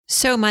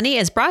So Money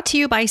is brought to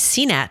you by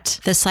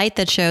CNET, the site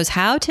that shows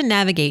how to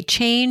navigate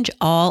change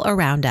all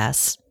around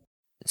us.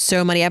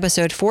 So Money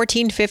episode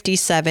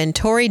 1457,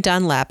 Tori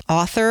Dunlap,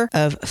 author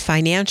of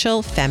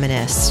Financial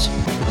Feminist.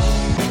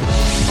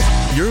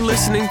 You're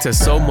listening to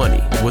So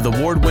Money with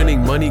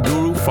award-winning money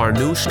guru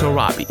Farnoosh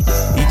Torabi.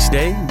 Each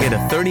day, get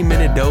a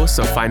 30-minute dose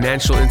of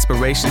financial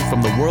inspiration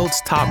from the world's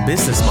top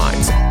business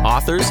minds,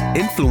 authors,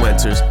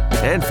 influencers,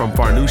 and from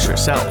Farnoosh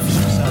herself.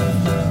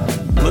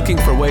 Looking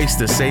for ways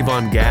to save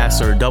on gas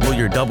or double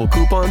your double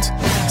coupons?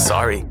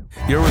 Sorry,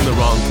 you're in the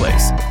wrong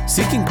place.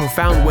 Seeking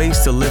profound ways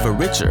to live a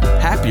richer,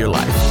 happier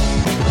life.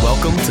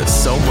 Welcome to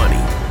So Money.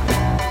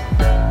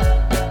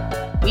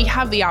 We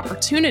have the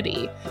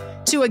opportunity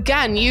to,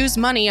 again, use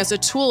money as a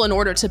tool in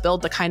order to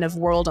build the kind of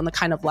world and the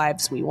kind of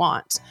lives we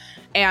want.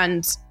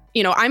 And,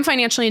 you know, I'm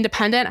financially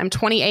independent. I'm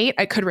 28.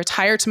 I could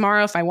retire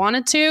tomorrow if I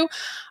wanted to.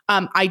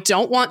 I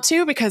don't want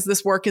to because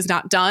this work is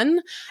not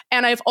done.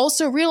 And I've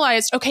also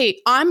realized, okay,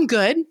 I'm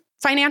good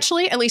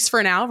financially, at least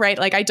for now, right?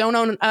 Like I don't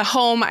own a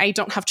home. I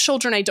don't have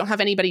children. I don't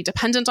have anybody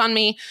dependent on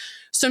me.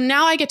 So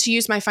now I get to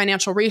use my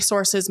financial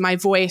resources, my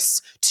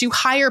voice to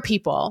hire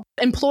people,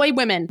 employ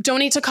women,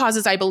 donate to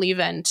causes I believe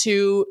in,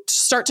 to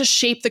start to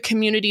shape the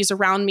communities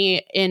around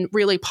me in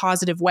really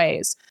positive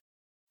ways.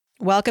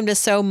 Welcome to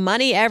So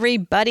Money,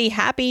 everybody.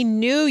 Happy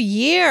New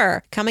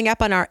Year. Coming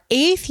up on our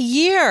 8th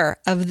year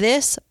of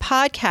this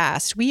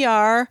podcast. We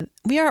are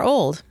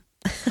old.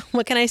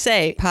 What can I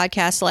say?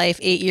 Podcast life,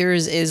 8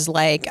 years is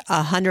like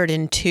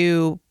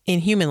 102 in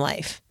human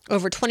life.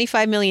 Over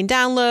 25 million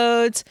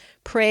downloads,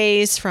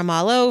 praise from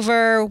all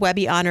over,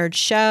 Webby honored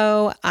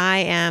show. I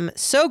am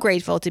so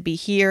grateful to be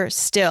here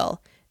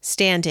still,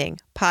 standing,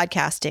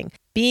 podcasting,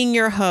 being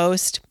your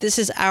host. This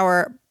is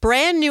our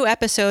brand new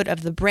episode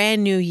of the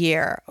brand new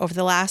year. Over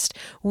the last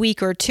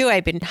week or two,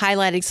 I've been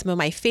highlighting some of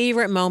my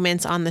favorite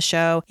moments on the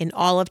show in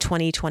all of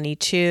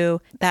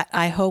 2022 that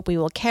I hope we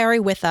will carry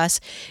with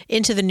us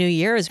into the new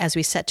year as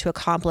we set to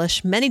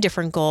accomplish many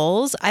different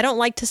goals. I don't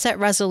like to set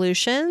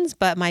resolutions,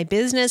 but my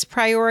business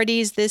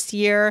priorities this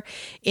year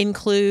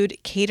include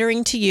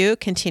catering to you,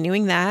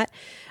 continuing that,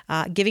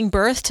 giving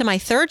birth to my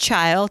third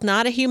child,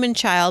 not a human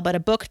child, but a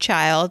book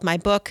child. My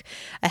book,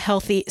 A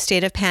Healthy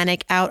State of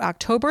Panic, out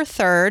October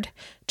 3rd,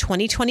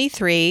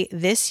 2023,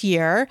 this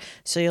year.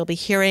 So you'll be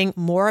hearing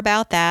more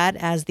about that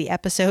as the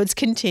episodes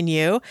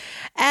continue.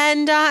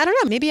 And I don't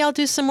know, maybe I'll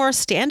do some more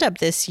stand-up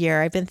this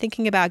year. I've been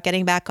thinking about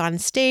getting back on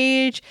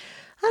stage.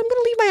 I'm going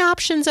to leave my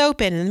options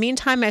open. In the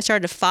meantime, I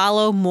started to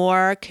follow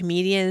more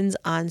comedians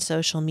on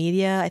social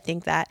media. I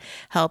think that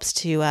helps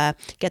to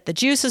get the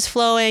juices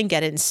flowing,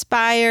 get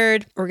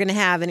inspired. We're going to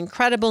have an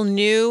incredible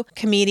new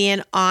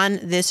comedian on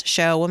this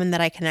show, a woman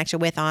that I connected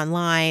with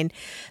online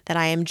that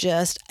I am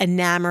just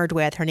enamored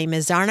with. Her name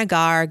is Zarna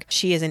Garg.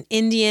 She is an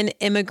Indian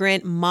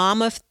immigrant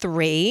mom of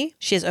 3.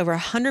 She has over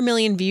 100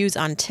 million views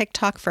on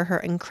TikTok for her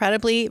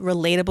incredibly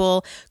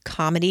relatable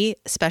comedy,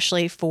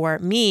 especially for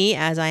me,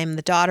 as I am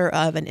the daughter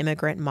of an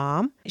immigrant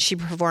mom. She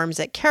performs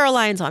at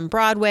Caroline's on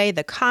Broadway,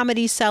 The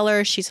Comedy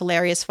Cellar. She's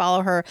hilarious.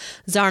 Follow her,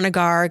 Zarna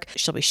Garg.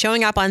 She'll be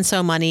showing up on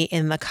So Money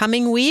in the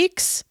coming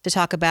weeks to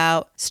talk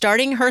about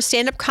starting her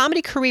stand-up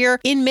comedy career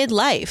in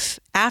midlife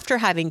after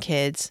having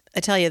kids. I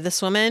tell you,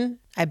 this woman,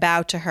 I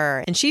bow to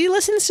her. And she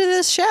listens to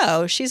this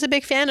show. She's a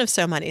big fan of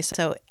So Money.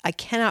 So I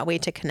cannot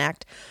wait to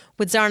connect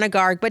with Zarna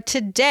Garg. But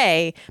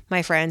today,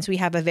 my friends, we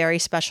have a very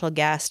special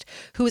guest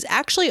who was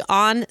actually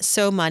on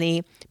So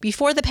Money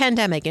before the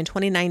pandemic in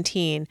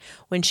 2019,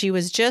 when she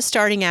was just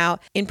starting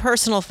out in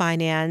personal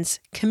finance,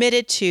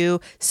 committed to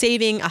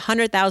saving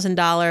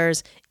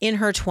 $100,000 in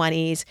her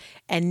 20s.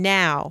 And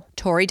now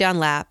Tori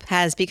Dunlap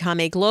has become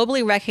a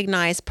globally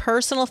recognized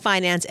personal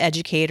finance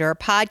educator,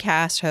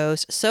 podcast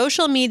host,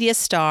 social media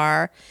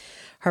star.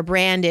 Her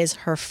brand is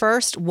Her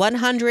First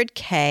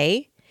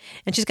 100K.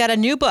 And she's got a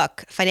new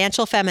book,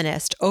 Financial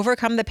Feminist,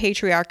 Overcome the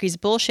Patriarchy's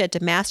Bullshit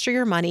to Master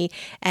Your Money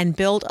and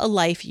Build a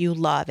Life You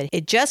Love.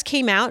 It just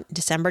came out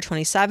December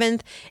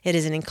 27th. It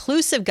is an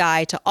inclusive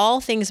guide to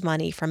all things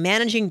money, from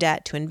managing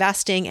debt to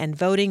investing and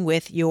voting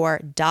with your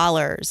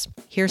dollars.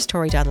 Here's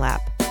Tori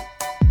Dunlap.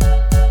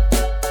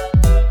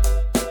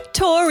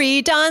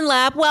 Tori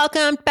Dunlap,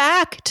 welcome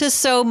back to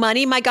So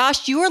Money. My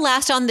gosh, you were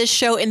last on this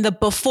show in the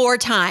before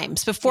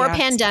times, before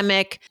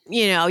pandemic,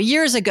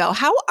 years ago.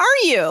 How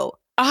are you?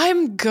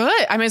 I'm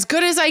good. I'm as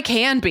good as I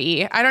can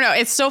be. I don't know.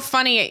 It's so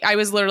funny. I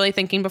was literally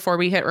thinking before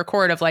we hit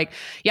record of I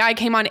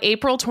came on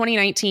April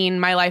 2019.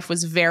 My life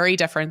was very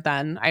different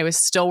then. I was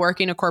still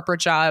working a corporate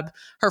job.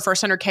 Her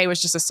first 100K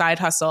was just a side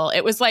hustle.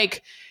 It was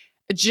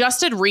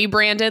just had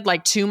rebranded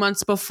 2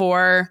 months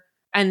before.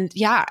 And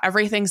yeah,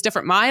 everything's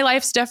different. My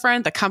life's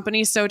different. The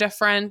company's so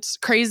different.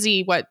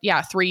 Crazy what,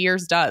 3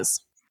 years does.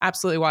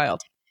 Absolutely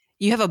wild.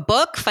 You have a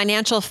book,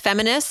 Financial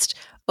Feminist,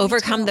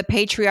 Overcome the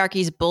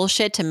patriarchy's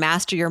bullshit to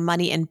master your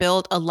money and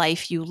build a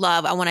life you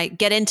love. I want to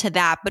get into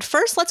that. But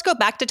first, let's go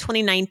back to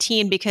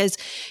 2019 because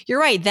you're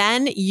right.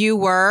 Then you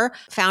were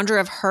founder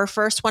of Her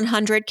First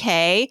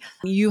 100K.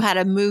 You had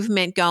a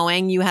movement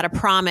going. You had a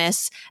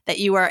promise that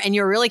you were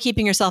really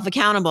keeping yourself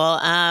accountable.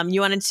 You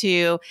wanted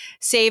to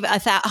save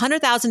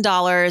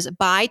 $100,000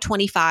 by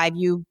 25.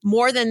 You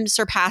more than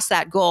surpassed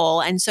that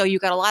goal. And so you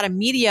got a lot of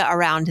media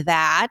around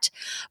that.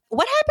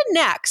 What happened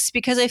next?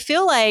 Because I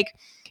feel like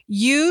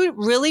you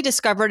really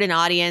discovered an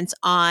audience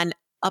on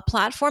a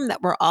platform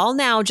that we're all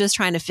now just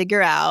trying to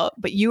figure out,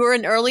 but you were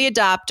an early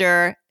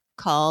adopter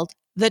called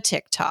the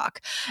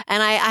TikTok.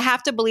 And I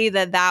have to believe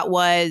that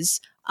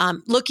was,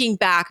 looking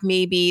back,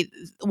 maybe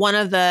one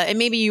of the, and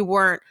maybe you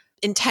weren't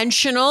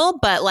intentional,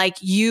 but like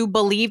you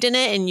believed in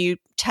it and you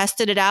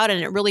tested it out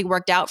and it really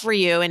worked out for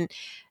you. And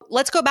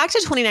let's go back to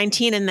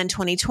 2019 and then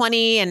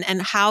 2020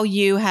 and how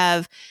you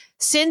have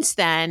since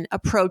then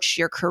approached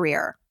your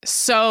career.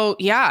 So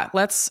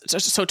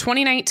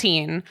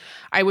 2019,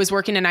 I was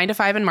working a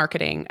 9-to-5 in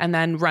marketing and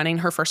then running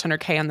Her First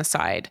 100K on the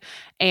side.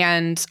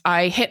 And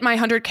I hit my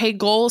 100K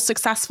goal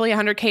successfully,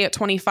 100K at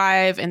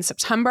 25 in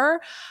September.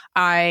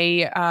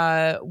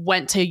 I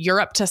went to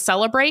Europe to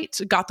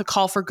celebrate, got the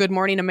call for Good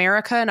Morning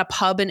America in a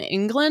pub in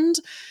England,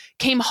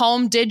 came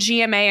home, did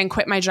GMA and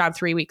quit my job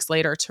 3 weeks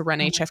later to run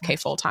HFK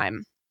full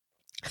time.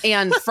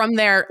 And from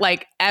there,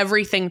 like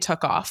everything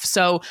took off.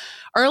 So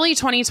early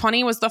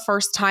 2020 was the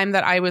first time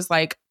that I was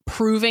like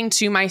proving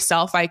to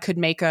myself I could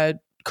make a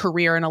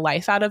career and a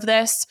life out of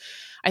this.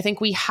 I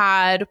think we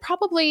had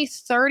probably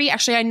 30.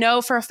 Actually, I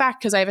know for a fact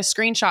because I have a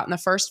screenshot in the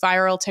first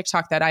viral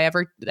TikTok that I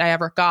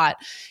ever got.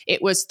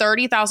 It was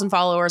 30,000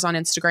 followers on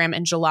Instagram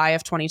in July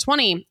of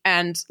 2020.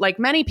 And like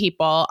many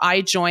people,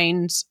 I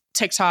joined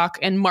TikTok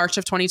in March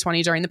of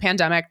 2020 during the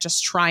pandemic,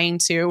 just trying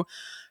to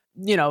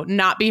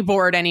not be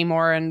bored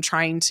anymore and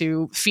trying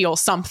to feel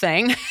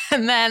something.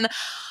 And then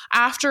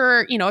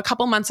after, a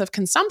couple months of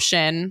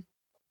consumption,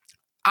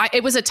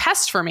 it was a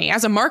test for me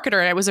as a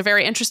marketer. It was a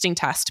very interesting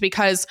test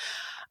because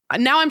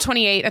now I'm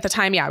 28. At the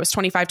time, I was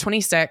 25,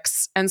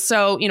 26. And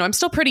so, I'm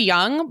still pretty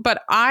young,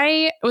 but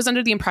I was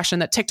under the impression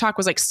that TikTok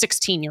was like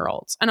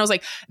 16-year-olds. And I was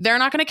like, they're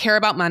not going to care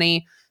about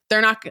money. They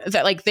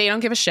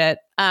don't give a shit,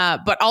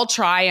 but I'll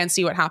try and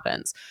see what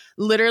happens.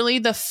 Literally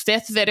the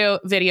 5th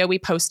video we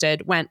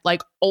posted went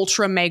like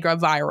ultra mega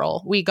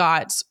viral. We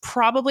got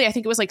probably, I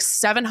think it was like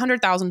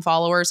 700,000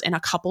 followers in a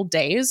couple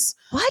days.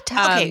 What?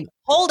 Okay,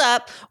 hold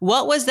up.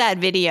 What was that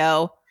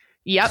video?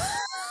 Yep.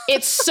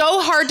 It's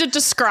so hard to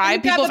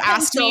describe. People have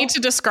asked me to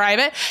describe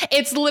it.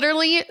 It's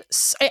literally,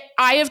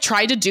 I have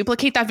tried to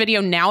duplicate that video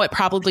now. It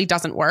probably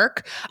doesn't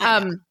work.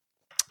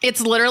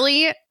 It's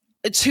literally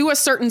to a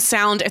certain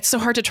sound. It's so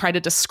hard to try to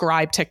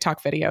describe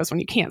TikTok videos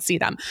when you can't see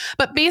them.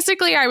 But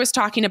basically, I was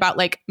talking about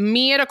like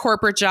me at a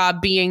corporate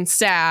job being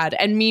sad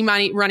and me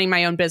running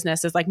my own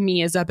business is like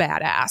me as a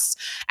badass.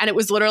 And it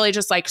was literally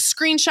just like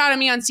screenshot of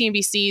me on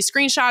CNBC,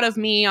 screenshot of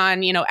me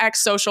on,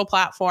 X social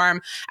platform,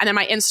 and then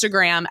my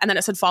Instagram. And then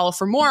it said follow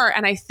for more.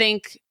 And I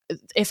think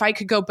if I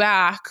could go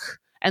back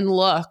and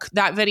look,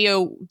 that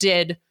video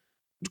did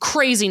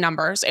crazy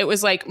numbers. It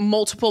was like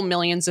multiple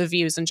millions of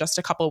views in just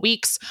a couple of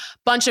weeks,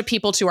 bunch of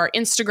people to our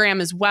Instagram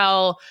as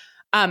well.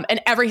 And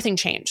everything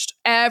changed.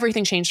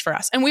 Everything changed for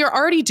us. And we were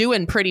already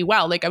doing pretty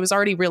well. Like I was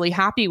already really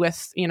happy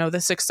with,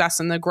 the success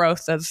and the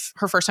growth of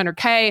Her First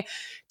 100K.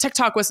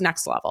 TikTok was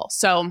next level.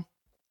 So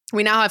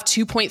we now have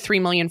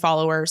 2.3 million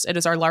followers. It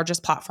is our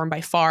largest platform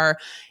by far.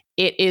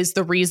 It is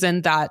the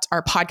reason that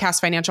our podcast,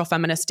 Financial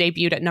Feminist,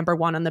 debuted at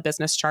 #1 on the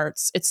business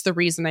charts. It's the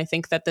reason I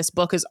think that this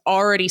book is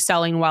already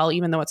selling well,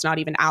 even though it's not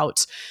even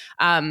out.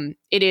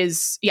 It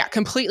is,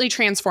 completely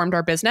transformed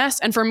our business.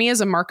 And for me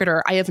as a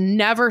marketer, I have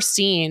never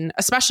seen,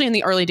 especially in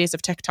the early days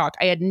of TikTok,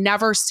 I had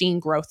never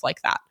seen growth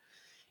like that.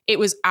 It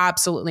was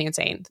absolutely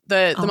insane.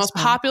 The most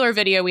popular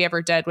video we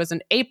ever did was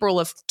in April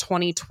of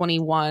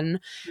 2021.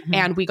 Mm-hmm.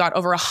 And we got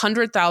over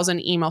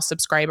 100,000 email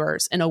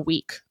subscribers in a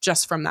week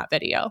just from that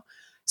video.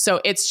 So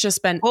it's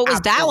just been. What was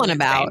that one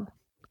about? Insane.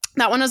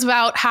 That one was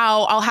about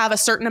how I'll have a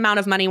certain amount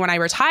of money when I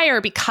retire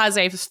because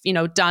I've,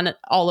 done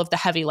all of the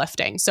heavy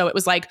lifting. So it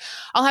was like,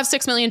 I'll have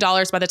 $6 million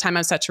by the time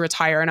I'm set to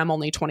retire and I'm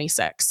only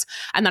 26.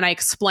 And then I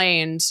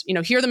explained,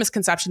 here are the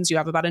misconceptions you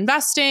have about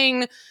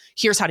investing.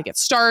 Here's how to get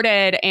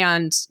started.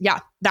 And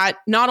that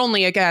not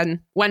only,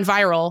 again, went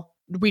viral,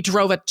 we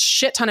drove a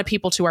shit ton of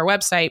people to our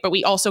website, but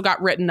we also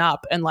got written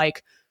up in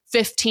like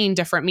 15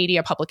 different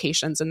media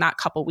publications. In that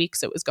couple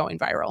weeks, it was going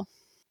viral.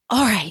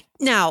 All right.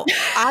 Now,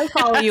 I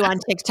follow you on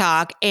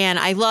TikTok and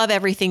I love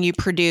everything you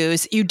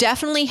produce. You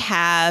definitely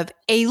have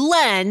a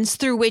lens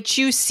through which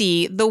you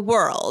see the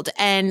world.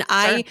 And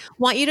I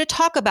want you to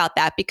talk about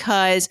that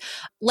because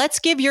let's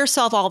give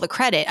yourself all the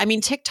credit. I mean,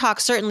 TikTok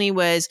certainly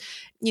was,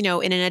 in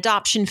an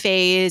adoption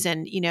phase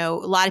and, a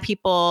lot of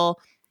people,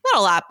 not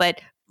a lot, but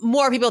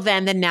more people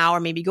then than now are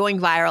maybe going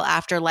viral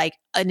after like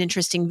an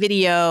interesting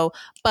video.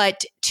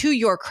 But to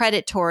your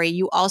credit, Tori,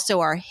 you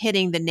also are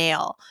hitting the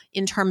nail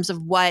in terms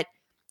of what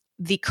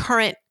the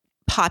current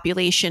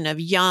population of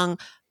young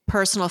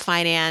personal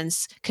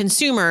finance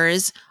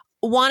consumers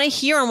want to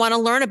hear and want to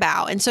learn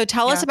about. And so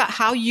tell us about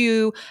how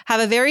you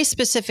have a very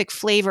specific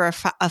flavor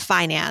of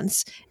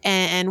finance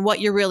and what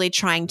you're really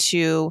trying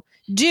to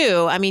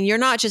do. I mean, you're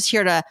not just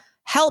here to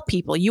help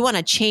people. You want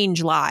to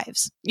change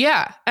lives.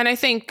 Yeah. And I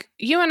think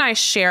you and I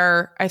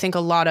share, I think, a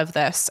lot of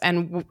this.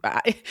 And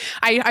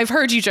I've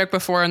heard you joke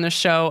before on the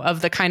show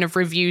of the kind of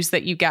reviews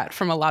that you get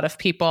from a lot of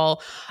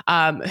people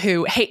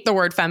who hate the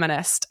word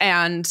feminist.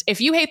 And if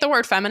you hate the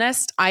word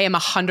feminist, I am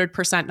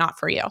 100% not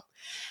for you.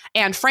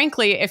 And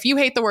frankly, if you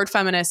hate the word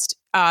feminist,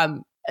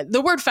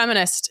 the word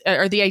feminist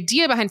or the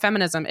idea behind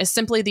feminism is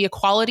simply the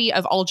equality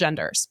of all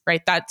genders,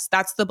 right?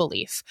 That's the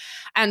belief.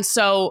 And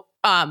so,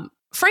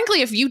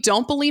 frankly, if you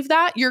don't believe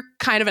that, you're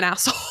kind of an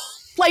asshole.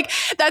 Like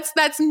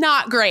that's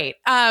not great.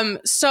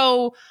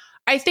 So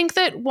I think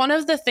that one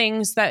of the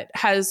things that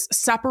has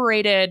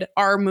separated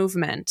our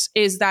movement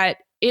is that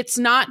it's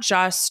not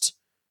just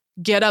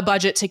get a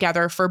budget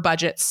together for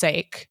budget's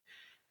sake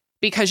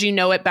because you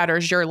know it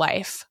betters your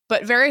life.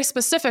 But very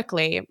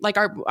specifically, like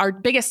our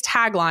biggest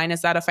tagline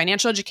is that a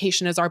financial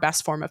education is our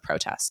best form of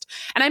protest.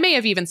 And I may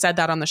have even said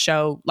that on the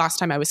show last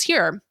time I was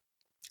here.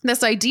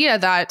 This idea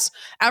that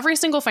every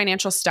single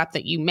financial step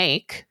that you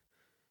make,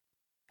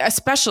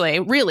 especially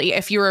really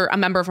if you're a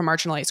member of a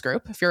marginalized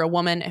group, if you're a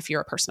woman, if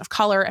you're a person of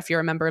color, if you're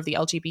a member of the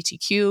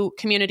LGBTQ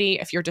community,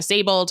 if you're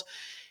disabled,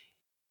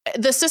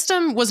 the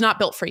system was not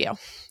built for you.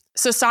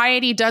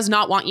 Society does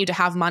not want you to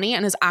have money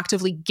and is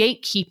actively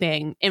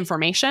gatekeeping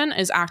information,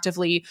 is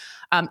actively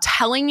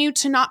telling you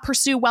to not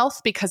pursue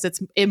wealth because it's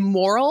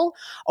immoral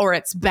or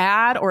it's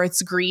bad or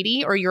it's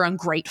greedy or you're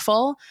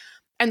ungrateful.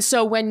 And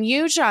so when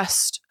you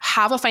just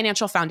have a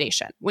financial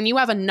foundation, when you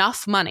have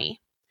enough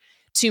money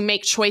to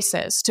make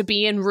choices, to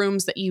be in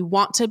rooms that you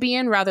want to be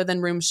in rather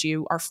than rooms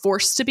you are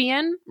forced to be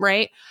in,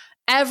 right?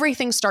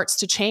 Everything starts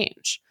to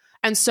change.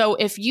 And so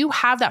if you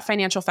have that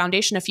financial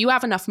foundation, if you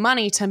have enough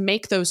money to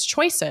make those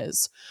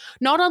choices,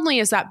 not only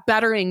is that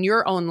bettering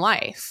your own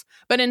life,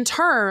 but in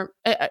turn,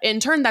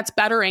 that's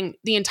bettering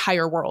the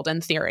entire world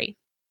in theory.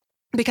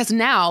 Because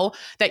now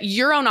that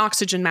your own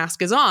oxygen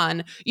mask is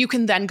on, you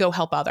can then go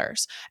help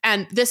others.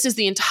 And this is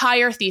the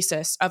entire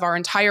thesis of our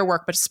entire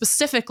work, but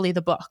specifically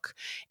the book,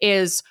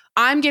 is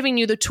I'm giving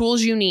you the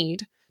tools you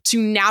need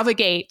to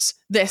navigate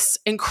this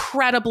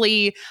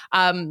incredibly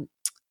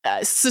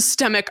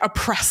systemic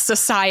oppressed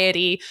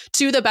society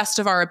to the best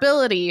of our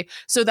ability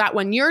so that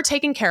when you're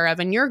taken care of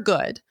and you're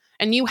good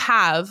and you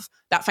have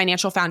that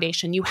financial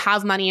foundation, you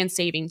have money in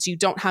savings, you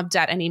don't have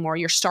debt anymore,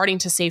 you're starting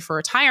to save for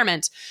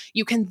retirement,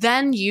 you can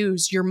then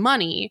use your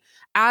money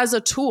as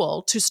a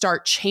tool to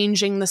start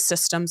changing the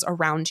systems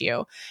around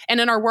you. And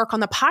in our work on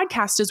the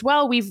podcast as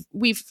well,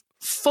 we've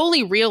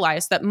fully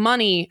realized that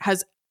money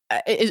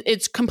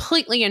it's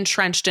completely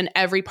entrenched in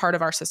every part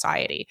of our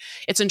society.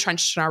 It's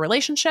entrenched in our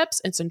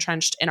relationships, it's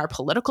entrenched in our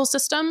political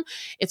system,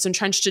 it's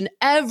entrenched in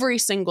every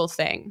single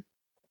thing.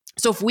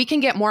 So if we can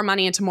get more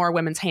money into more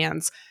women's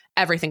hands,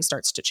 everything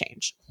starts to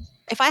change.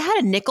 If I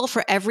had a nickel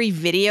for every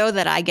video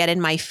that I get in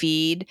my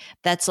feed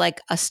that's like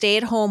a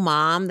stay-at-home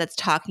mom that's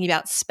talking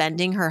about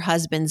spending her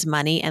husband's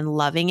money and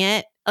loving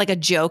it, like a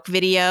joke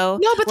video.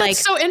 No, but that's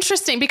so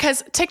interesting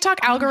because TikTok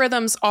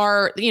algorithms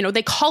are,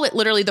 they call it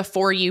literally the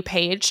For You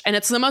page, and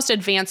it's the most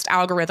advanced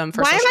algorithm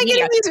for social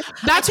media.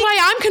 That's why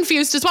I'm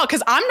confused as well,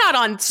 because I'm not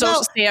on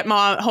social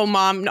stay-at-home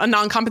mom, a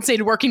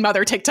non-compensated working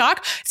mother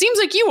TikTok. Seems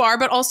like you are,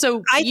 but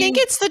also I think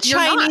it's the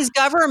Chinese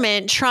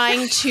government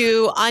trying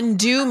to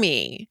undo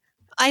me.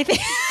 I think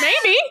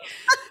maybe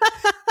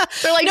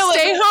they're like,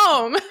 stay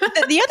home.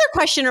 The other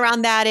question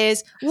around that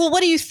is, well,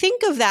 what do you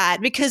think of that?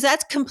 Because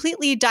that's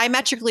completely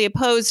diametrically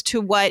opposed to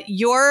what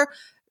you're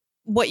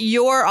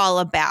all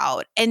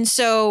about. And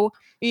so,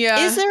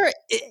 is there?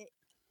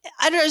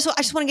 I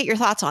just want to get your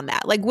thoughts on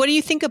that. Like, what do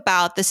you think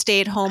about the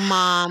stay-at-home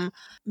mom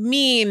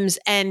memes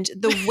and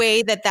the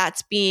way that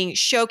that's being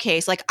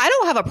showcased? Like, I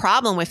don't have a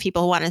problem with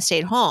people who want to stay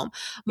at home.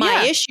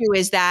 My issue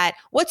is that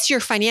what's your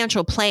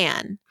financial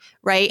plan?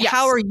 Right? Yes.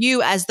 How are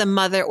you as the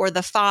mother or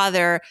the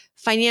father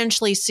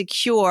financially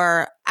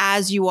secure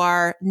as you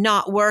are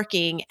not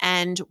working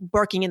and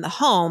working in the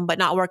home, but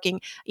not working,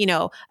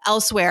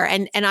 elsewhere?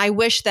 And I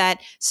wish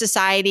that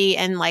society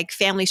and like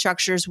family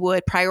structures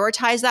would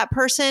prioritize that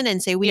person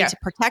and say, we need to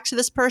protect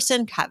this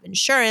person, have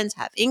insurance,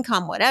 have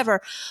income,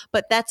 whatever.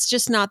 But that's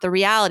just not the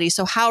reality.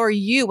 So how are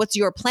you? What's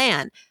your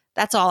plan?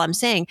 That's all I'm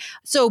saying.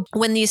 So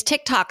when these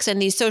TikToks and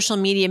these social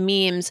media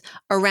memes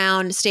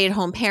around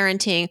stay-at-home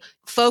parenting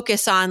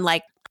focus on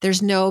like,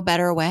 there's no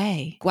better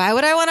way. Why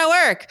would I want to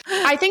work?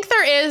 I think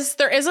there is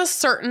a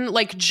certain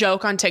like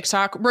joke on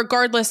TikTok,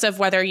 regardless of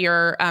whether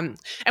you're, and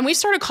we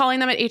started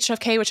calling them at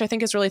HFK, which I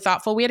think is really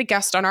thoughtful. We had a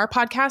guest on our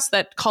podcast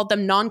that called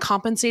them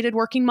non-compensated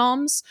working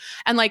moms.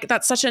 And like,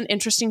 that's such an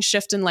interesting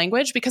shift in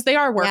language because they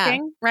are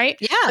working, right?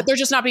 Yeah. But they're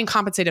just not being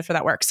compensated for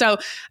that work. So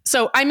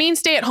I mean,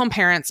 stay-at-home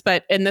parents,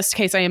 but in this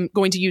case, I am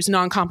going to use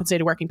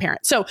non-compensated working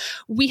parents. So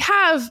we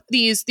have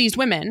these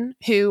women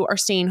who are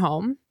staying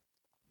home.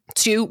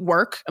 to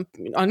work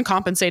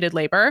uncompensated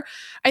labor.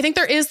 I think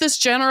there is this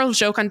general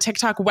joke on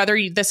TikTok, whether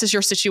this is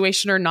your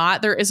situation or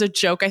not. There is a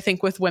joke, I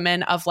think, with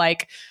women of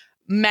like,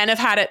 men have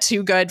had it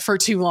too good for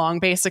too long,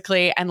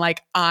 basically. And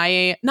like,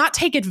 I not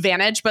take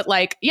advantage, but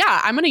like,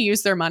 yeah, I'm going to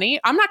use their money.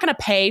 I'm not going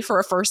to pay for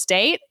a first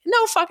date.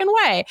 No fucking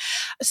way.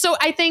 So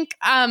I think,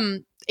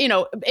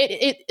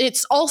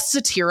 it's all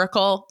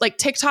satirical. Like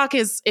TikTok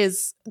is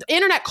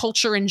internet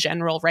culture in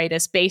general, right,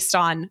 is based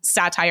on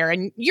satire.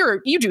 And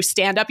you do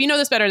stand up, you know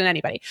this better than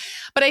anybody.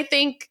 But I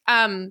think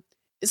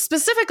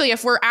specifically,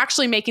 if we're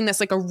actually making this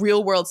like a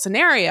real world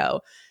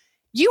scenario,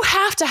 you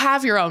have to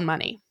have your own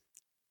money.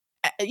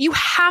 You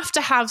have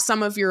to have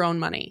some of your own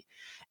money.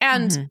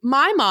 And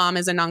my mom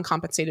is a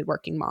non-compensated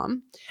working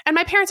mom. And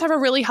my parents have a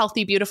really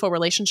healthy, beautiful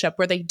relationship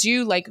where they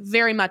do like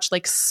very much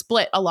like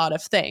split a lot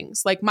of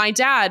things. Like my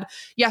dad,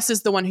 yes,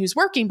 is the one who's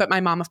working, but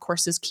my mom, of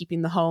course, is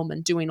keeping the home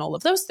and doing all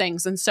of those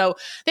things. And so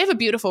they have a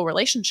beautiful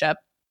relationship.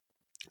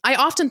 I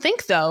often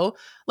think though,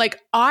 like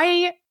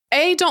I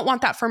don't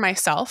want that for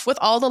myself with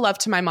all the love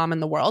to my mom in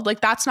the world. Like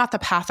that's not the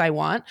path I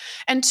want.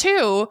 And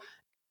two,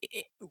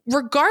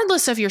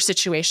 regardless of your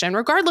situation,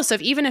 regardless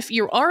of even if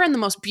you are in the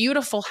most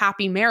beautiful,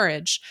 happy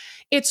marriage,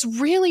 it's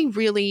really,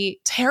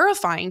 really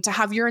terrifying to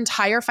have your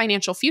entire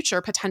financial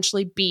future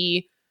potentially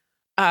be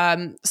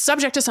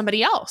subject to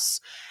somebody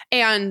else.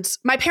 And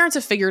my parents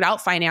have figured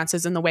out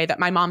finances in the way that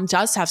my mom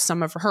does have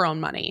some of her own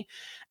money.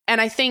 And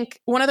I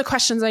think one of the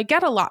questions I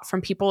get a lot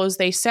from people is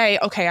they say,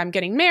 okay, I'm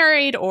getting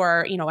married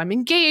or, I'm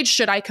engaged.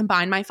 Should I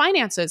combine my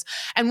finances?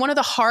 And one of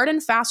the hard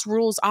and fast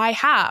rules I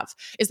have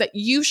is that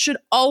you should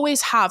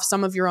always have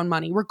some of your own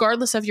money,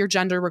 regardless of your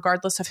gender,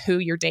 regardless of who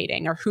you're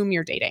dating or whom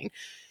you're dating.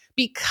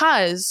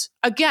 Because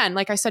again,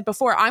 like I said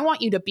before, I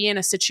want you to be in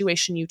a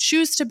situation you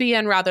choose to be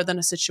in rather than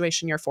a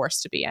situation you're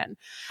forced to be in.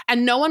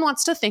 And no one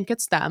wants to think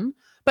it's them,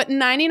 but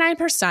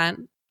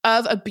 99%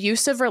 of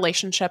abusive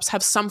relationships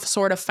have some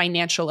sort of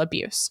financial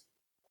abuse.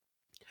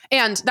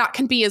 And that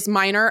can be as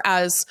minor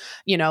as,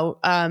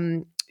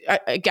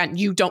 again,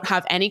 you don't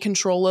have any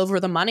control over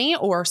the money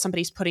or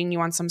somebody's putting you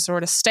on some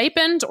sort of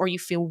stipend or you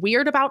feel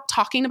weird about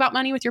talking about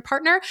money with your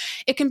partner.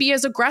 It can be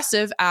as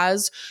aggressive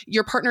as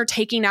your partner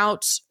taking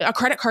out a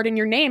credit card in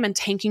your name and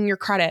tanking your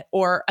credit.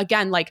 Or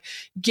again, like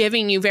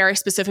giving you very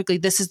specifically,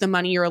 this is the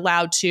money you're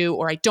allowed to,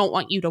 or I don't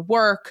want you to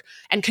work,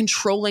 and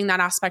controlling that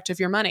aspect of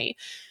your money.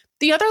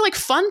 The other like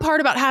fun part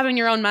about having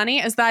your own money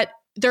is that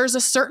there's a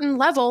certain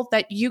level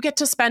that you get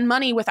to spend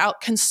money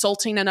without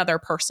consulting another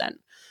person,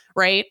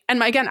 right?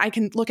 And again, I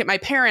can look at my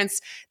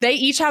parents. They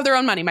each have their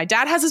own money. My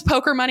dad has his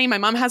poker money. My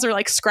mom has her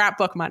like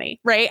scrapbook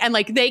money, right? And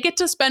like they get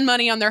to spend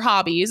money on their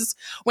hobbies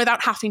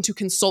without having to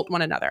consult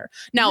one another.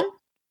 Now,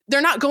 they're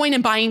not going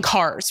and buying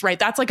cars, right?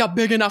 That's like a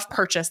big enough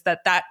purchase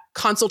that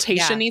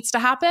consultation needs to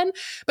happen.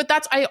 But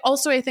that's, I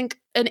think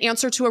an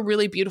answer to a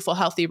really beautiful,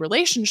 healthy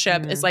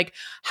relationship is like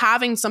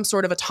having some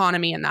sort of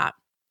autonomy in that.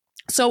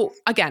 So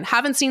again,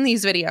 haven't seen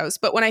these videos,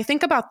 but when I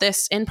think about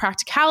this in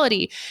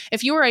practicality,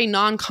 if you are a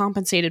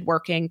non-compensated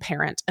working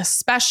parent,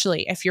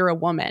 especially if you're a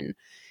woman,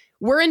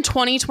 we're in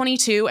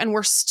 2022 and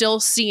we're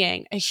still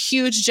seeing a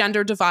huge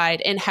gender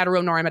divide in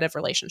heteronormative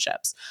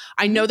relationships.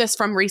 I know this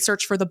from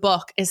research for the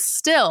book is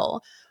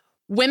still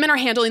women are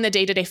handling the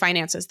day-to-day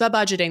finances, the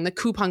budgeting, the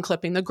coupon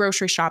clipping, the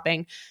grocery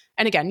shopping.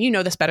 And again, you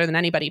know this better than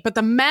anybody, but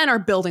the men are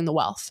building the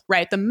wealth,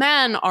 right? The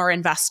men are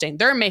investing.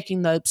 They're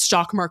making the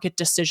stock market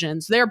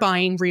decisions. They're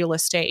buying real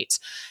estate.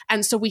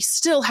 And so we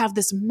still have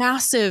this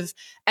massive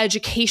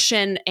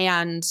education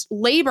and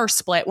labor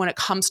split when it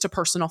comes to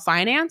personal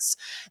finance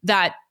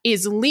that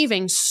is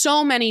leaving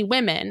so many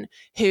women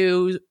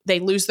who they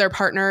lose their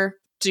partner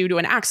due to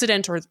an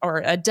accident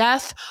or a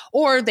death,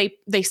 or they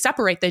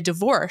separate, they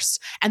divorce,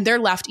 and they're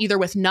left either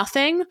with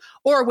nothing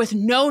or with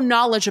no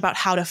knowledge about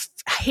how to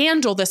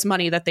handle this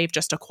money that they've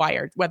just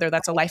acquired, whether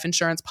that's a life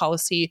insurance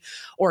policy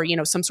or,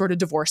 some sort of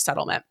divorce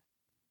settlement.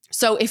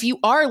 So if you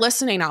are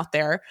listening out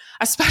there,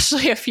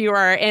 especially if you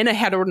are in a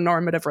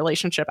heteronormative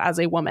relationship as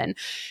a woman,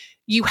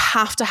 you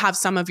have to have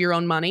some of your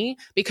own money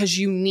because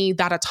you need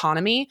that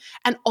autonomy.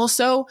 And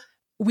also,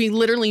 we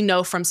literally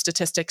know from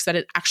statistics that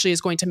it actually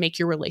is going to make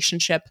your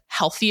relationship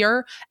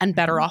healthier and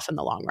better off in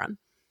the long run.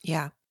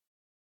 Yeah.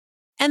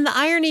 And the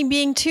irony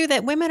being too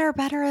that women are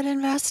better at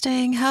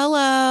investing.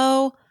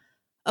 Hello.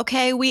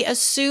 Okay. We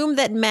assume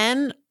that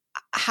men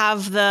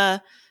have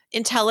the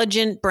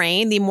intelligent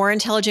brain, the more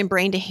intelligent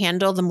brain to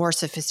handle the more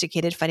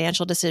sophisticated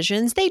financial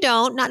decisions. They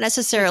don't, not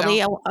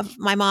necessarily.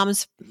 My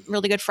mom's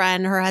really good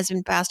friend, her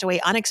husband passed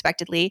away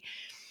unexpectedly.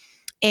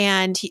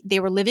 And they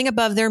were living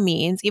above their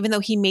means, even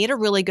though he made a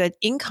really good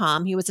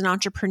income. He was an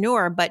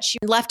entrepreneur, but she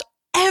left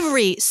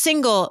every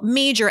single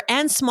major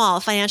and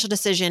small financial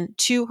decision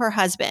to her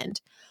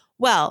husband.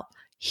 Well,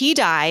 he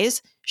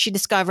dies. She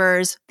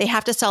discovers they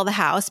have to sell the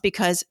house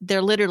because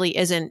there literally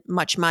isn't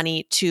much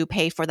money to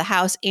pay for the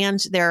house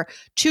and their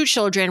two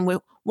children,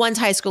 one's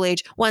high school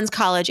age, one's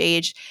college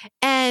age.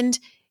 And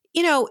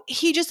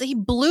he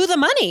blew the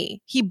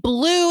money. He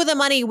blew the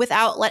money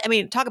without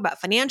talk about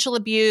financial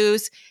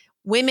abuse.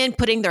 women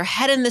putting their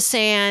head in the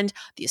sand,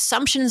 the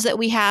assumptions that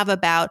we have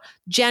about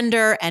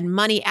gender and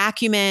money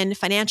acumen,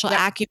 financial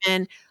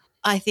acumen.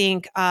 I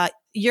think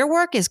your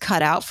work is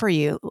cut out for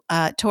you,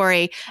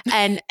 Tori,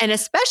 and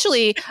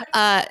especially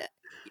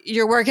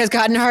your work has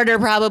gotten harder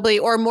probably,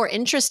 or more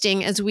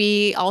interesting as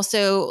we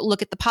also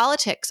look at the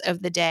politics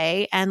of the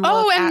day and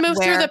move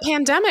through the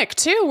pandemic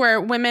too, where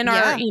women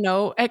are,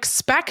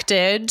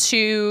 expected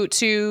to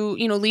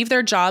leave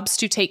their jobs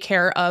to take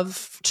care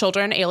of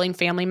children, ailing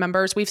family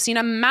members. We've seen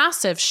a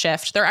massive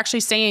shift. They're actually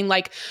saying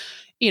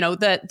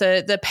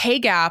the pay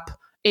gap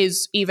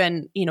is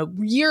even,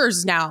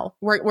 years now.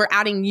 We're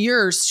adding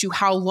years to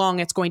how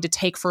long it's going to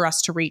take for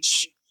us to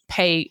reach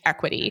pay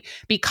equity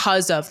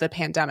because of the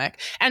pandemic.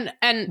 And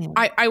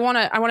I want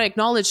to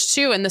acknowledge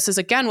too, and this is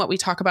again what we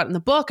talk about in the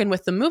book and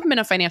with the movement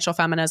of financial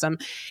feminism,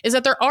 is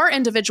that there are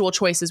individual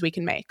choices we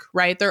can make,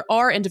 right? There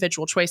are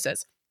individual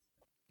choices.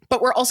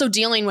 But we're also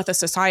dealing with a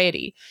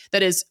society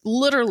that is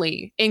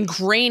literally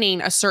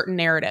ingraining a certain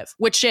narrative,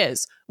 which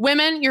is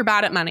women, you're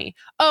bad at money.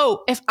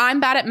 Oh, if I'm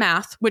bad at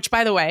math, which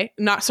by the way,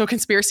 not so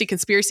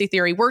conspiracy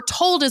theory, we're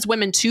told as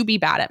women to be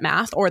bad at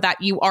math, or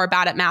that you are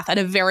bad at math at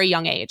a very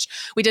young age.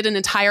 We did an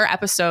entire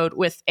episode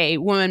with a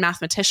woman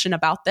mathematician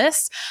about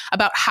this,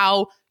 about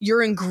how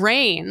you're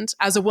ingrained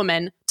as a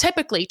woman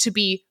typically to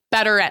be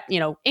better at,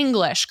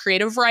 English,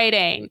 creative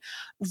writing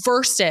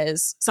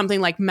versus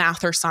something like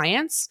math or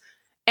science.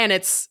 And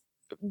it's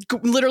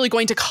literally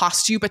going to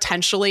cost you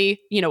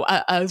potentially,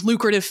 a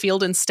lucrative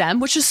field in STEM,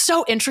 which is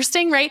so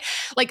interesting, right?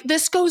 Like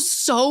this goes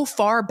so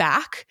far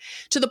back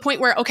to the point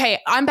where, okay,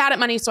 I'm bad at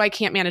money, so I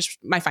can't manage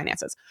my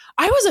finances.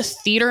 I was a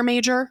theater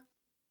major.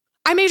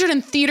 I majored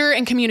in theater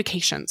and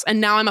communications,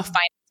 and now I'm a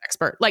finance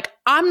expert. Like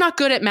I'm not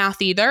good at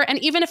math either. And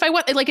even if I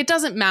was, it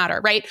doesn't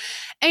matter, right?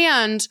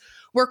 And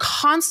we're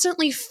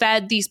constantly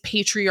fed these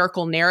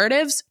patriarchal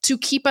narratives to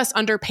keep us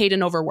underpaid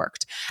and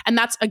overworked. And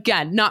that's,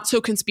 again, not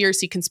so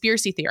conspiracy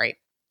theory.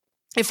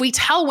 If we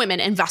tell women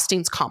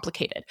investing's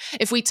complicated,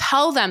 if we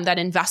tell them that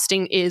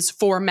investing is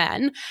for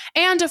men,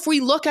 and if we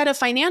look at a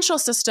financial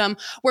system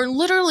where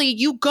literally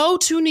you go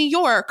to New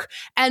York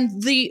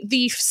and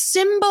the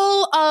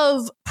symbol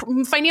of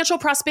financial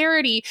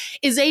prosperity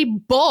is a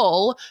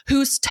bull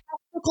whose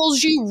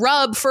testicles you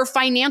rub for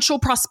financial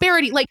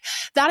prosperity, like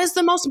that is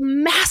the most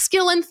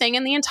masculine thing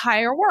in the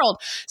entire world.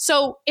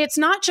 So it's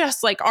not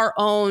just like our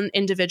own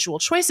individual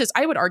choices.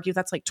 I would argue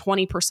that's like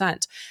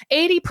 20%.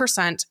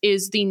 80%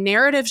 is the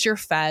narratives you're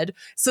fed,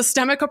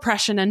 systemic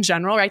oppression in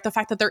general, right? The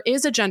fact that there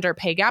is a gender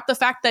pay gap, the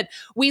fact that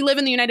we live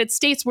in the United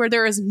States where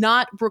there is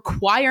not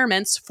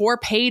requirements for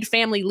paid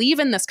family leave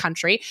in this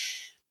country.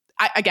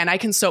 I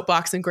can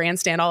soapbox and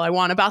grandstand all I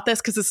want about this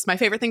because this is my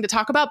favorite thing to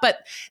talk about. But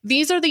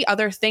these are the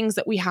other things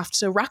that we have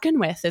to reckon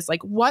with, is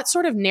like, what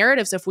sort of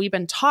narratives have we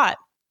been taught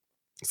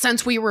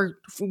since we were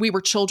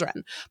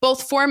children,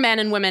 both for men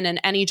and women and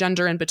any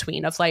gender in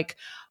between, of like,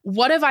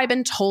 what have I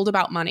been told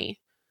about money?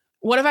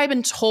 What have I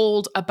been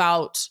told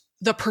about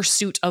the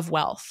pursuit of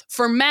wealth?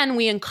 For men,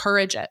 we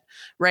encourage it,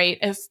 right?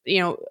 If,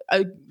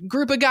 a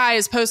group of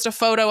guys post a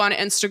photo on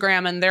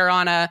Instagram and they're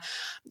on a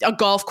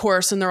golf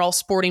course and they're all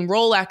sporting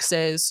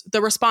Rolexes,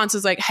 the response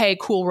is like, hey,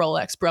 cool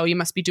Rolex, bro, you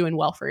must be doing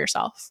well for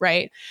yourself,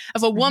 right?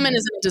 If a woman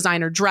is in a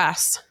designer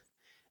dress,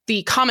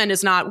 the comment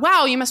is not,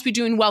 wow, you must be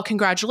doing well,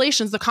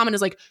 congratulations. The comment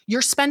is like,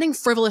 you're spending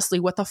frivolously.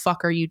 What the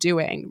fuck are you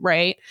doing?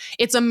 Right?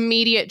 It's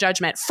immediate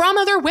judgment from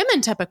other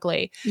women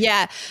typically.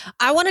 Yeah.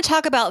 I want to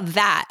talk about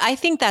that. I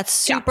think that's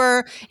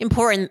super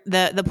important,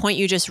 the point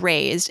you just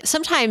raised.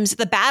 Sometimes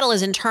the battle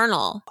is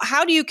internal.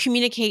 How do you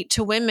communicate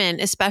to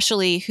women,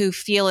 especially who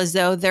feel as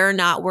though they're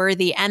not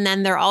worthy, and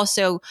then they're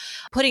also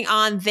putting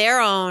on their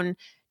own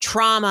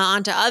trauma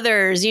onto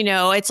others?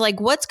 It's like,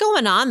 what's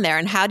going on there,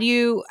 and how do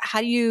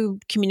you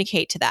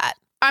communicate to that?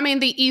 I mean,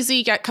 the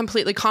easy yet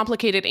completely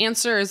complicated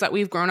answer is that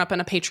we've grown up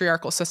in a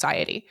patriarchal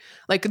society.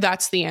 Like,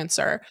 that's the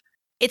answer.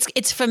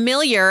 It's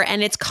familiar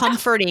and it's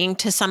comforting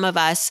to some of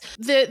us.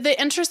 The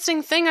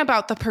interesting thing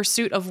about the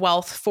pursuit of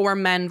wealth for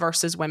men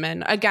versus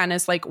women, again,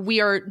 is like,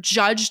 we are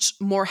judged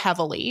more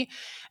heavily,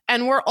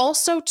 and we're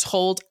also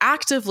told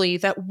actively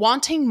that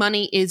wanting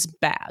money is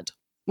bad.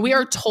 We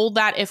are told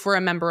that if we're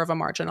a member of a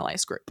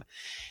marginalized group.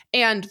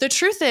 And the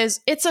truth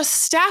is, it's a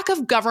stack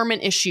of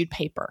government issued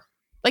paper.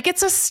 Like,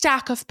 it's a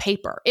stack of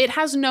paper. It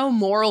has no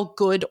moral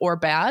good or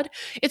bad.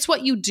 It's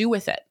what you do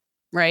with it,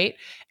 right?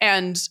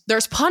 And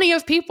there's plenty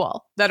of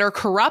people that are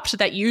corrupt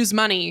that use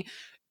money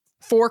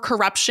for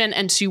corruption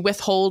and to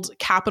withhold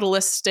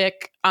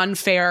capitalistic,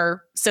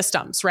 unfair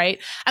systems, right?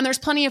 And there's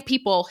plenty of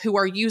people who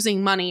are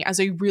using money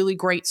as a really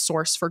great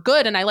source for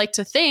good. And I like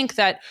to think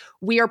that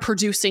we are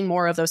producing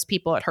more of those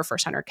people at Her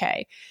First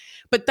 100K.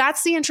 But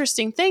that's the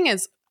interesting thing,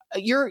 is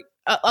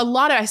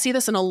I see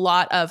this in a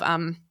lot of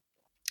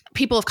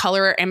people of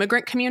color or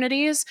immigrant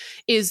communities,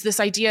 is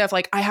this idea of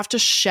like, I have to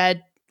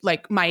shed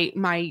like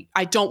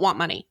I don't want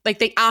money. Like,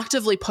 they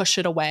actively push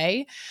it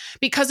away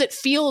because it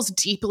feels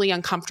deeply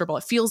uncomfortable.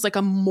 It feels like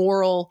a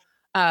moral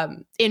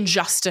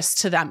injustice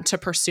to them to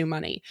pursue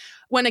money.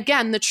 When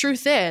again, the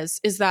truth is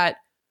that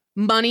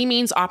money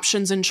means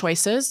options and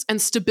choices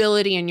and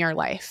stability in your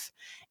life.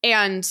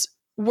 And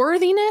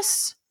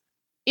worthiness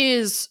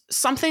is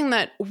something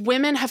that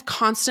women have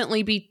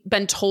constantly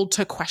been told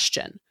to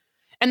question.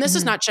 And this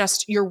is not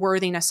just your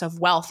worthiness of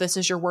wealth. This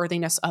is your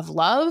worthiness of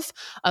love,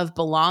 of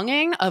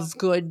belonging, of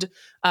good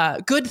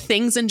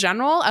things in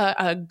general,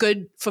 a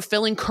good,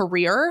 fulfilling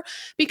career,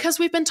 because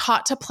we've been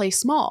taught to play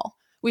small.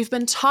 We've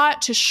been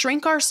taught to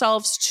shrink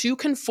ourselves to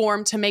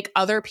conform to make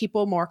other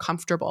people more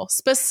comfortable,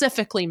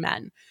 specifically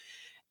men.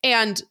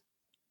 And,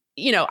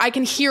 you know, I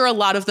can hear a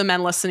lot of the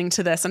men listening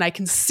to this and I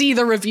can see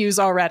the reviews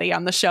already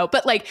on the show.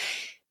 But like,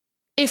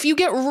 if you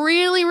get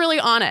really, really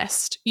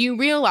honest, you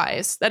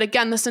realize that,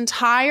 again, this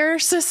entire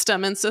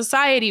system and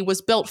society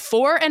was built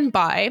for and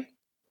by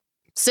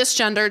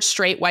cisgendered,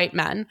 straight white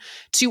men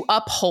to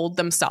uphold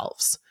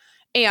themselves.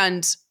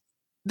 And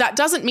that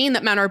doesn't mean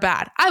that men are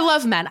bad. I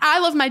love men. I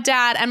love my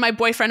dad and my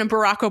boyfriend and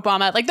Barack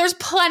Obama. Like, there's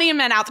plenty of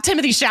men out there.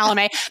 Timothy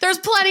Chalamet. There's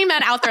plenty of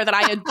men out there that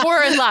I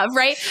adore and love,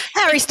 right?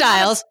 Harry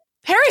Styles.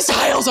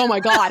 Oh my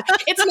God.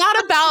 It's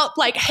not about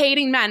like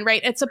hating men,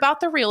 right? It's about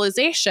the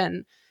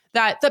realization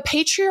that the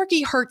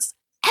patriarchy hurts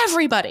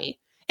everybody.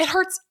 It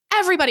hurts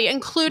everybody,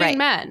 including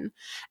men.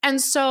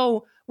 And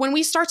so when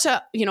we start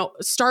to,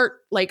 start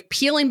like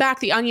peeling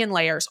back the onion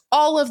layers,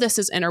 all of this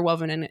is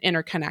interwoven and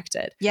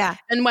interconnected. Yeah.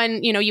 And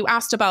when, you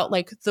asked about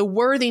like the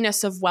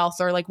worthiness of wealth,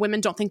 or like women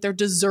don't think they're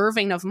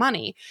deserving of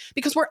money,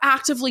 because we're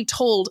actively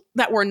told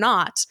that we're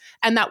not,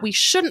 and that we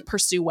shouldn't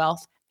pursue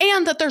wealth,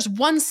 and that there's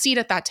one seat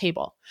at that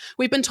table.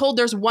 We've been told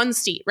there's one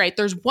seat, right?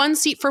 There's one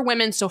seat for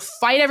women. So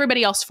fight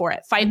everybody else for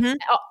it.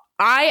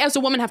 I, as a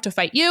woman, have to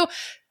fight you. I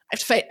have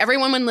to fight every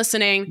woman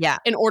listening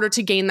in order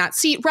to gain that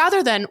seat,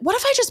 rather than, what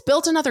if I just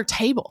built another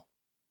table?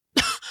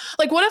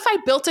 Like, what if I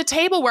built a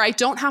table where I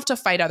don't have to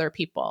fight other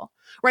people,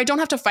 where I don't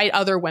have to fight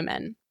other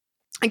women?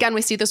 Again,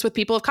 we see this with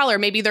people of color.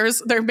 Maybe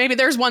there's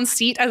one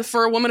seat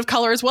for a woman of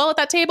color as well at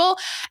that table,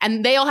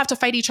 and they all have to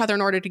fight each other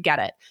in order to get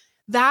it.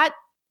 That,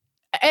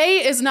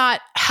 A, is not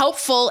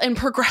helpful in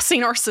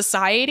progressing our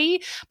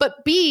society,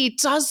 but B,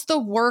 does the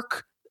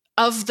work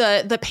of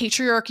the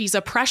patriarchy's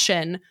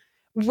oppression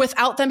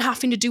without them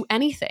having to do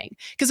anything.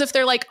 Because if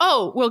they're like,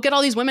 oh, we'll get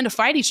all these women to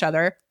fight each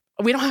other,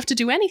 we don't have to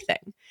do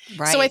anything.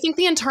 Right. So I think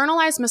the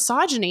internalized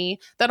misogyny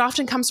that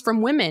often comes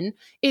from women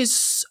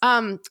is,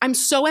 I'm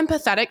so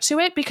empathetic to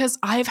it, because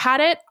I've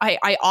had it.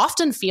 I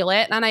often feel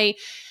it. And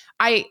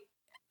I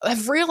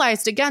have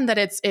realized, again, that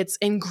it's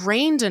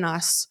ingrained in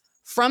us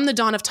from the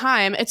dawn of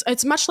time.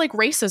 It's much like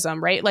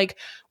racism, right? Like,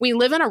 we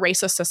live in a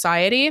racist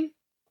society.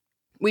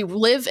 We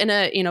live in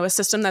a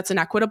system that's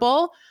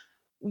inequitable.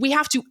 We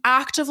have to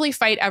actively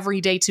fight every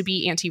day to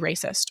be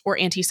anti-racist or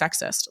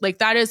anti-sexist. Like,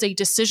 that is a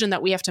decision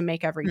that we have to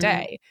make every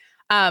day.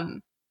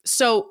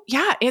 So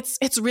yeah,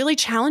 it's really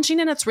challenging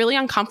and it's really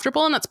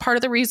uncomfortable. And that's part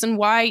of the reason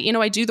why,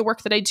 I do the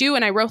work that I do.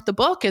 And I wrote the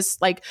book, is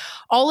like,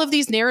 all of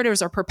these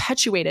narratives are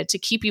perpetuated to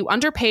keep you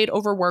underpaid,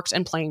 overworked,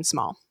 and playing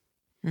small.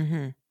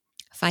 Mm-hmm.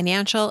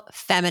 Financial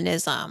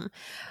feminism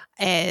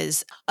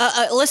is,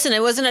 listen,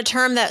 it wasn't a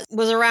term that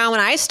was around when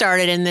I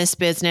started in this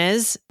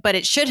business, but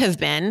it should have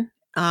been.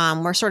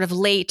 We're sort of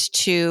late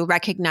to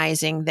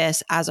recognizing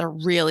this as a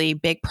really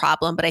big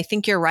problem. But I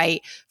think you're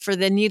right. For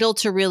the needle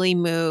to really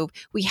move,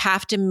 we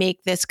have to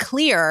make this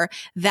clear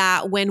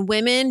that when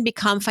women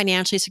become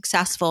financially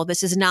successful,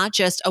 this is not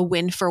just a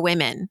win for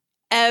women.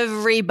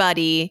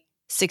 Everybody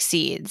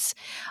succeeds.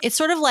 It's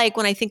sort of like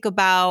when I think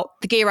about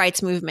the gay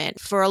rights movement.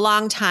 For a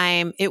long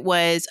time, it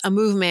was a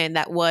movement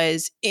that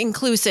was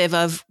inclusive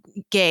of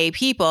gay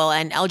people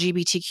and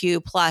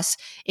LGBTQ plus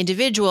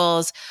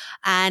individuals.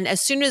 And as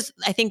soon as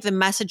I think the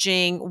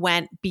messaging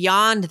went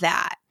beyond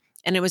that,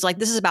 and it was like,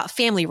 this is about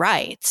family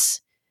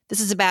rights. This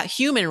is about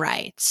human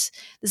rights.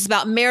 This is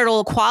about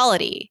marital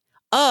equality.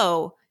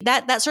 Oh,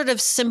 that sort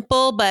of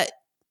simple, but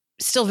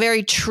still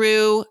very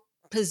true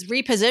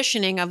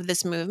repositioning of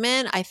this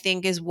movement, I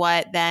think, is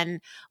what then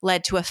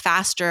led to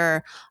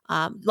faster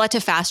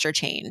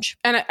change.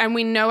 And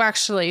we know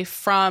actually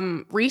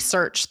from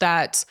research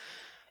that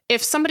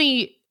if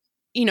somebody,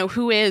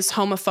 who is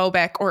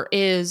homophobic or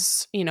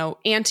is,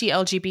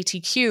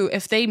 anti-LGBTQ,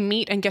 if they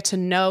meet and get to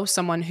know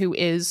someone who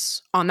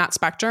is on that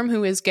spectrum,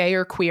 who is gay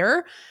or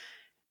queer,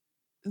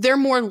 they're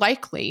more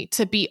likely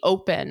to be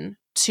open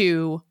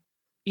to,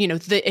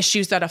 the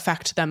issues that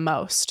affect them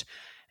most.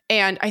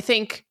 And I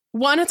think,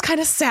 one, it's kind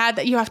of sad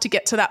that you have to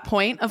get to that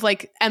point of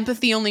like,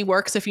 empathy only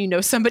works if you know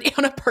somebody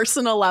on a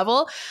personal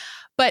level.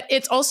 But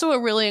it's also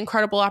a really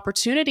incredible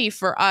opportunity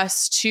for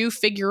us to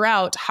figure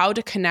out how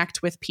to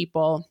connect with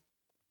people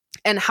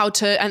and how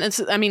to, and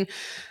it's,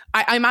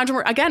 I imagine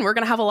we're going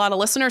to have a lot of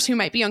listeners who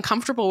might be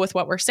uncomfortable with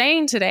what we're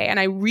saying today. And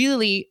I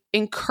really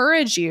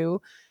encourage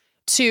you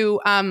to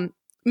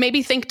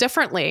maybe think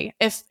differently.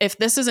 If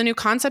this is a new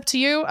concept to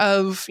you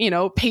of,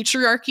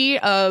 patriarchy,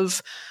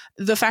 of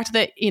the fact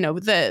that,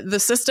 the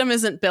system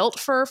isn't built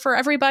for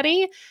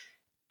everybody,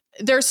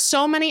 there's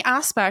so many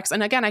aspects.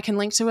 And again, I can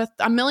link to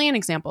a million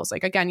examples.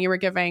 Like, again, you were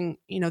giving,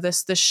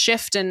 this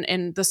shift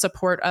in the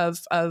support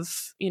of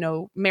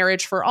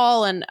marriage for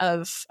all and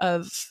of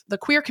the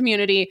queer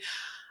community.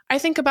 I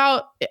think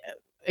about,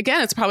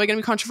 again, it's probably going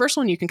to be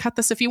controversial and you can cut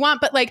this if you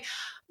want, but like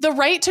the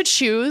right to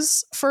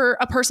choose for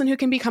a person who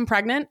can become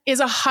pregnant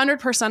is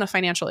 100% a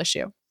financial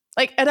issue.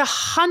 Like at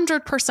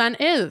 100%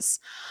 is.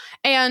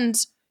 And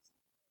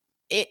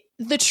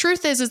the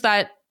truth is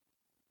that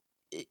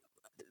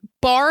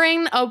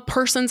barring a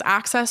person's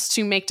access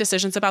to make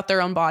decisions about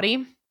their own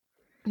body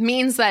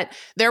means that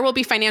there will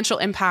be financial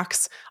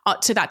impacts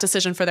to that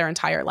decision for their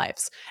entire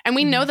lives. And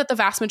we know that the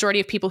vast majority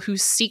of people who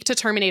seek to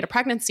terminate a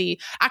pregnancy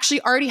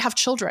actually already have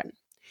children.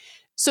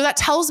 So that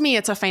tells me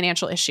it's a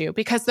financial issue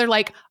because they're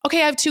like,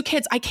 okay, I have 2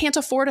 kids. I can't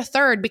afford a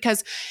third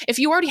because if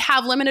you already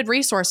have limited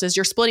resources,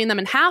 you're splitting them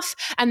in half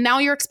and now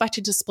you're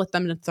expected to split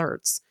them in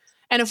thirds.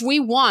 And if we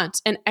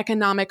want an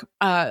economic,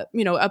 a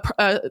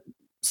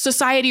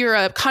society or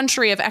a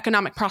country of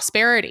economic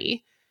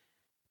prosperity,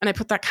 and I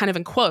put that kind of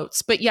in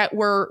quotes, but yet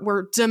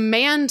we're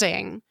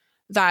demanding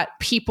that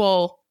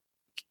people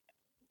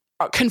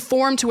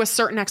conform to a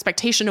certain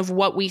expectation of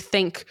what we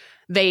think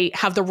they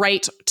have the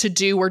right to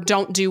do or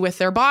don't do with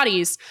their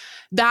bodies.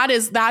 That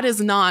is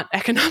not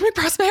economic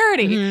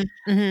prosperity.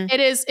 Mm-hmm. Mm-hmm.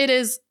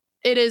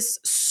 It is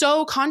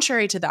so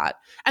contrary to that.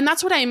 And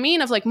that's what I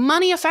mean of like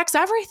money affects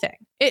everything.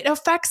 It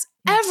affects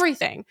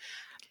everything.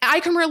 I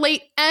can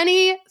relate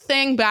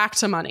anything back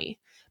to money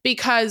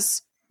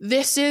because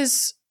this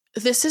is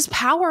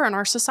power in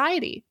our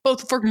society,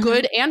 both for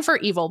good and for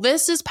evil.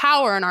 This is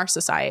power in our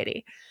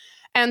society.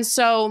 And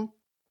so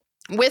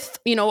with,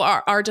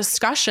 our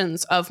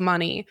discussions of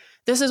money,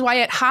 this is why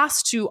it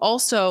has to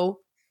also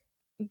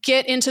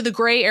get into the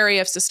gray area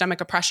of systemic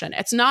oppression.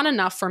 It's not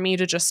enough for me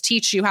to just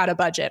teach you how to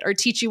budget or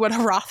teach you what a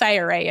Roth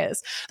IRA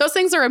is. Those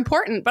things are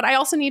important, but I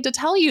also need to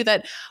tell you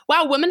that,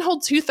 wow, women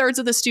hold 2/3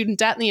 of the student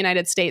debt in the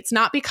United States,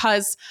 not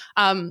because,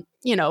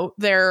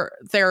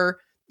 they're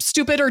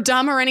stupid or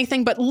dumb or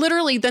anything, but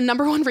literally the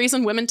number one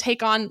reason women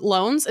take on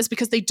loans is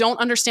because they don't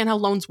understand how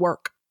loans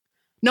work.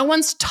 No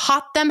one's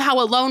taught them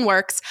how a loan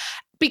works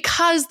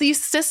because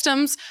these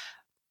systems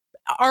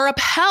are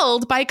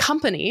upheld by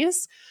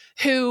companies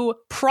who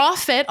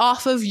profit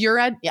off of your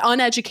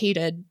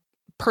uneducated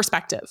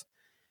perspective.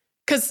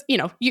 Because,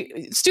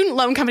 student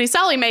loan company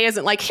Sallie Mae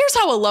isn't like, here's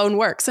how a loan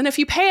works. And if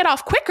you pay it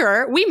off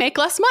quicker, we make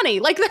less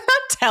money. Like they're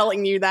not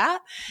telling you that.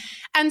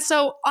 And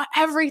so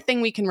everything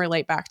we can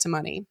relate back to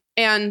money.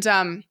 And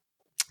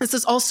this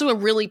is also a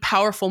really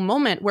powerful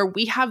moment where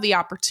we have the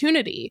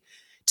opportunity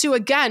to,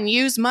 again,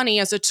 use money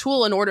as a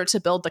tool in order to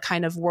build the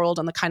kind of world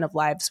and the kind of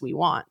lives we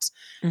want.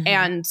 Mm-hmm.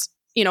 And,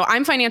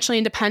 I'm financially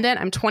independent.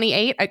 I'm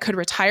 28. I could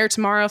retire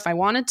tomorrow if I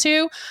wanted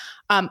to.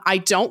 I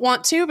don't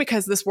want to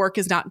because this work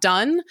is not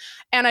done.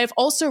 And I've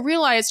also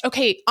realized,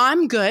 okay,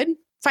 I'm good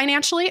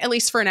financially, at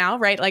least for now,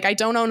 right? Like I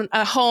don't own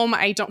a home.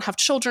 I don't have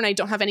children. I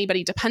don't have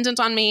anybody dependent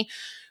on me.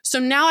 So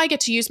now I get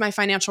to use my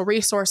financial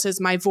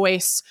resources, my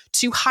voice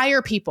to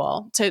hire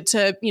people,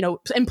 to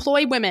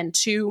employ women,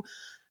 to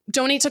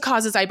donate to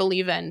causes I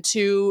believe in,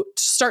 to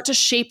start to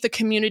shape the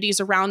communities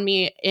around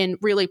me in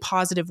really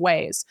positive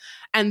ways.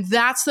 And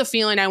that's the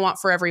feeling I want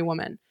for every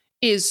woman,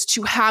 is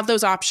to have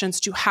those options,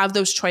 to have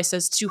those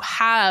choices, to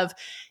have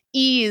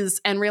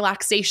ease and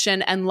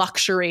relaxation and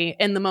luxury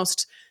in the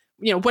most,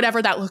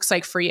 whatever that looks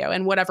like for you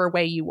in whatever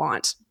way you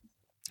want,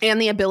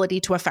 and the ability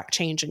to affect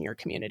change in your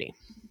community.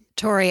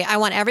 Tori, I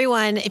want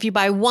everyone, if you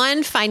buy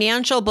one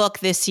financial book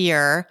this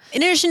year,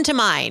 in addition to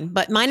mine,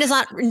 but mine is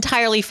not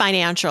entirely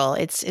financial.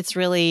 It's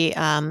really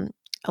a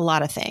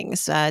lot of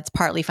things. It's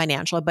partly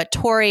financial. But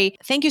Tori,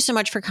 thank you so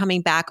much for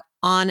coming back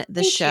on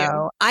the show.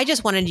 You. I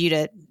just wanted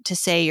you to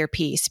say your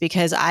piece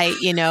because I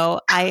agree.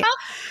 What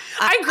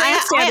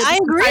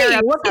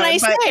can I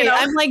say?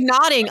 I'm like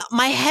nodding.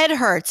 My head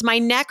hurts. My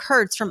neck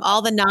hurts from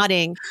all the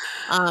nodding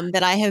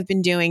that I have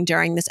been doing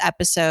during this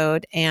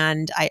episode.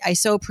 And I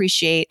so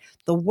appreciate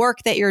the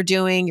work that you're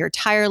doing, your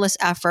tireless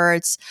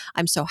efforts.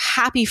 I'm so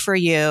happy for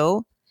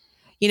you.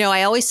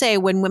 I always say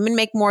when women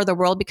make more, the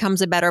world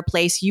becomes a better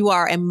place. You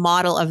are a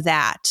model of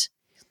that.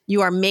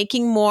 You are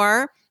making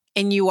more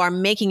and you are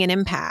making an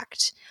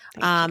impact.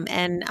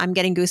 And I'm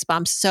getting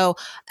goosebumps. So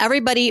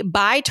everybody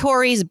buy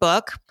Tori's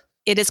book.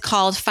 It is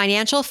called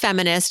Financial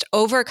Feminist: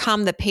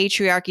 Overcome the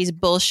Patriarchy's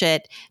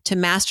Bullshit to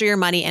Master Your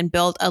Money and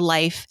Build a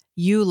Life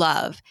You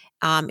Love.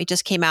 It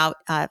just came out,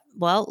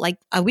 like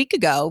a week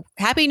ago.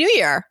 Happy New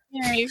Year.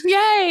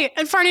 Yay.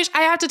 And Farnoosh,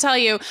 I have to tell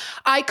you,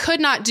 I could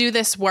not do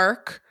this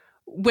work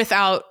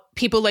without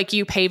people like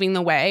you paving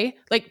the way.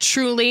 Like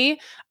truly,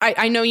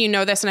 I know you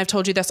know this and I've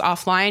told you this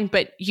offline,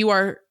 but you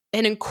are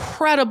an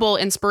incredible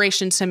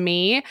inspiration to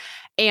me.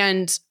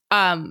 And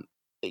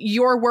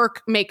your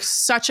work makes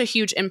such a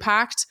huge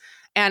impact.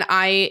 And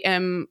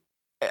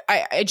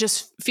I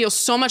just feel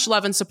so much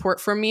love and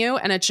support from you.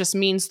 And it just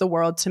means the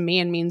world to me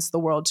and means the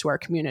world to our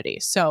community.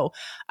 So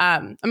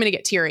I'm going to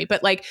get teary,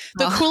 but like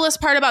the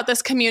coolest part about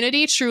this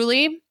community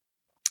truly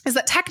is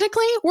that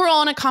technically we're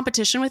all in a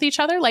competition with each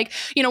other. Like,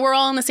 we're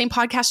all in the same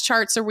podcast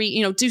charts or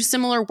we, do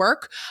similar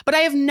work, but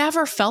I have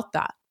never felt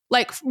that.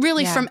 Like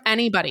really from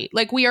anybody.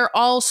 Like we are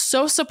all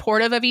so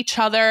supportive of each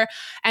other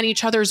and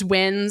each other's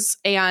wins.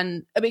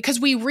 And because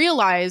we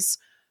realize,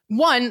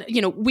 one,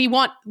 we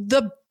want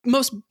the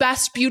most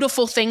best,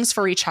 beautiful things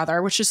for each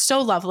other, which is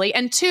so lovely.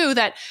 And two,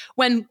 that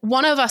when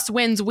one of us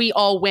wins, we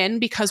all win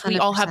because we 100%.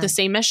 all have the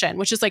same mission,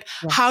 which is like,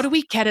 Yes. how do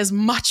we get as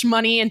much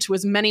money into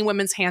as many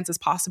women's hands as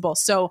possible?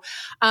 So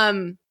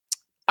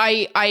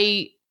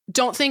I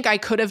don't think I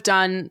could have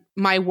done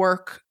my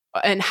work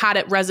and had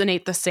it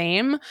resonate the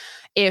same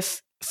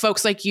if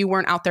folks like you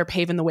weren't out there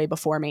paving the way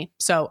before me.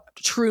 So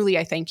truly,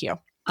 I thank you.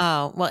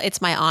 Oh, well,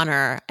 it's my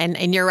honor.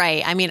 And you're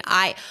right. I mean,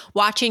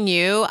 watching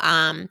you,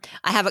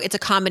 it's a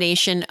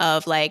combination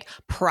of like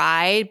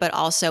pride, but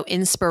also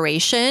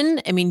inspiration.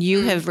 I mean,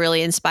 you have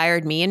really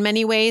inspired me in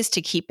many ways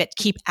to keep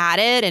at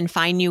it and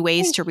find new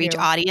ways Thank to reach you.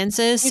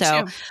 audiences. Me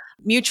So too.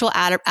 mutual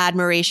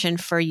admiration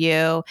for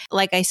you.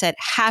 Like I said,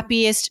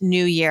 happiest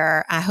new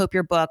year. I hope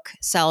your book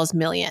sells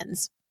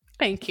millions.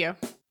 Thank you.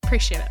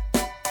 Appreciate it.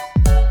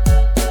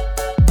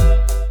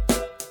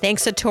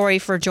 Thanks to Tori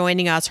for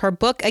joining us. Her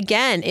book,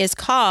 again, is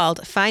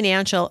called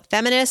Financial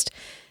Feminist,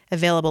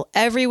 available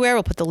everywhere.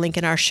 We'll put the link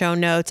in our show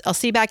notes. I'll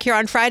see you back here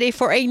on Friday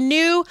for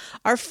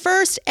our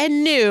first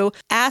and new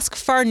Ask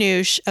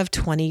Farnoosh of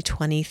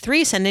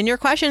 2023. Send in your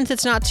questions.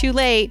 It's not too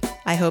late.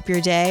 I hope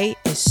your day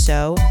is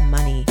so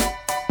money.